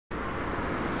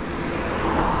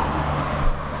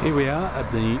Here we are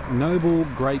at the Noble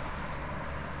Grape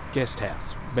Guest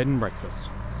House, bed and breakfast.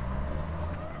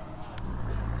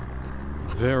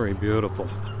 Very beautiful.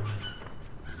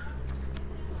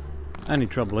 Only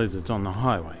trouble is it's on the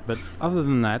highway, but other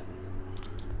than that,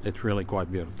 it's really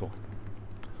quite beautiful.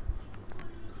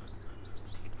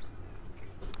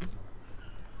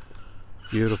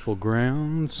 Beautiful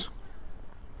grounds.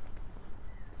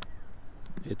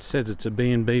 It says it's a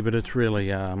B&B, but it's really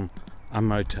a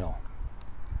motel.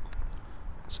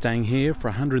 Staying here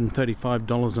for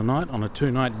 $135 a night on a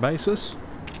 2-night basis,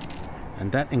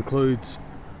 and that includes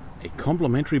a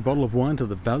complimentary bottle of wine to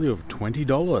the value of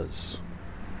 $20.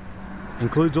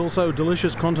 Includes also a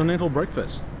delicious continental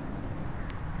breakfast.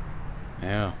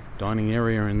 Now, dining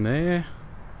area in there.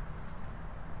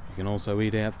 You can also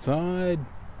eat outside.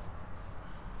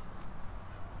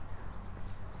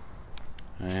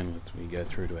 And let's go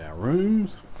through to our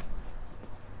rooms.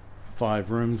 5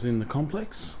 rooms in the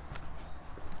complex.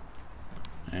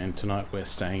 And tonight we're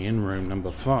staying in room number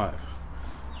 5.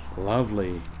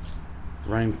 Lovely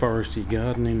rainforesty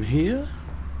garden in here.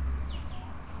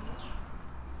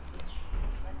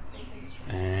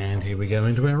 And here we go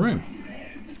into our room.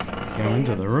 Go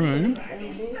into the room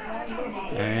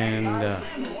and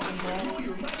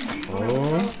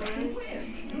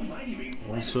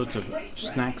all sorts of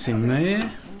snacks in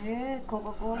there. Yeah,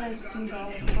 Coca-Cola is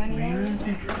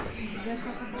 $2.20.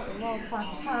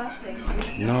 Fantastic.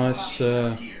 Nice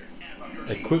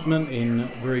equipment in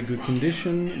very good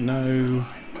condition. No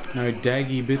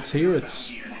daggy bits here.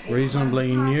 It's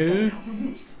reasonably new.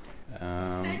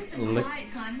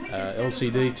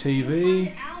 LCD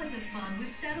TV.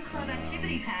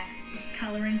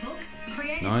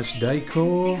 Nice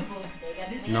decor.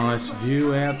 Nice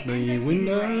view out the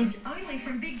window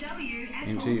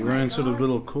into your own sort of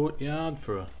little courtyard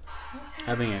for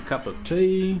having a cup of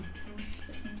tea.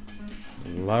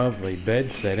 Lovely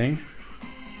bed setting.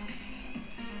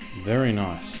 Very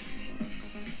nice.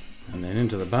 And then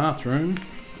into the bathroom.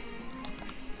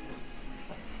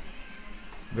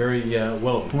 Very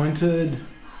well appointed.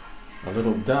 A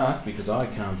little dark because I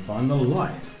can't find the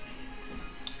light.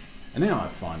 And now I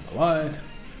find the light.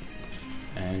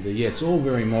 And yes, all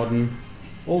very modern.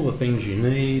 All the things you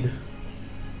need.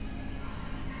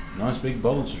 Nice big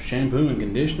bottles of shampoo and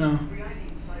conditioner.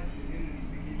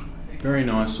 Very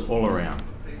nice all around.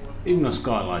 Even a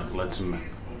skylight to let some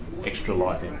extra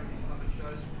light in.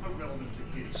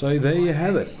 So there you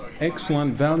have it.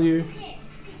 Excellent value.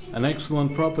 An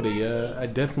excellent property. I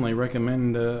definitely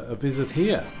recommend a visit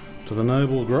here to the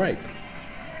Noble Grape.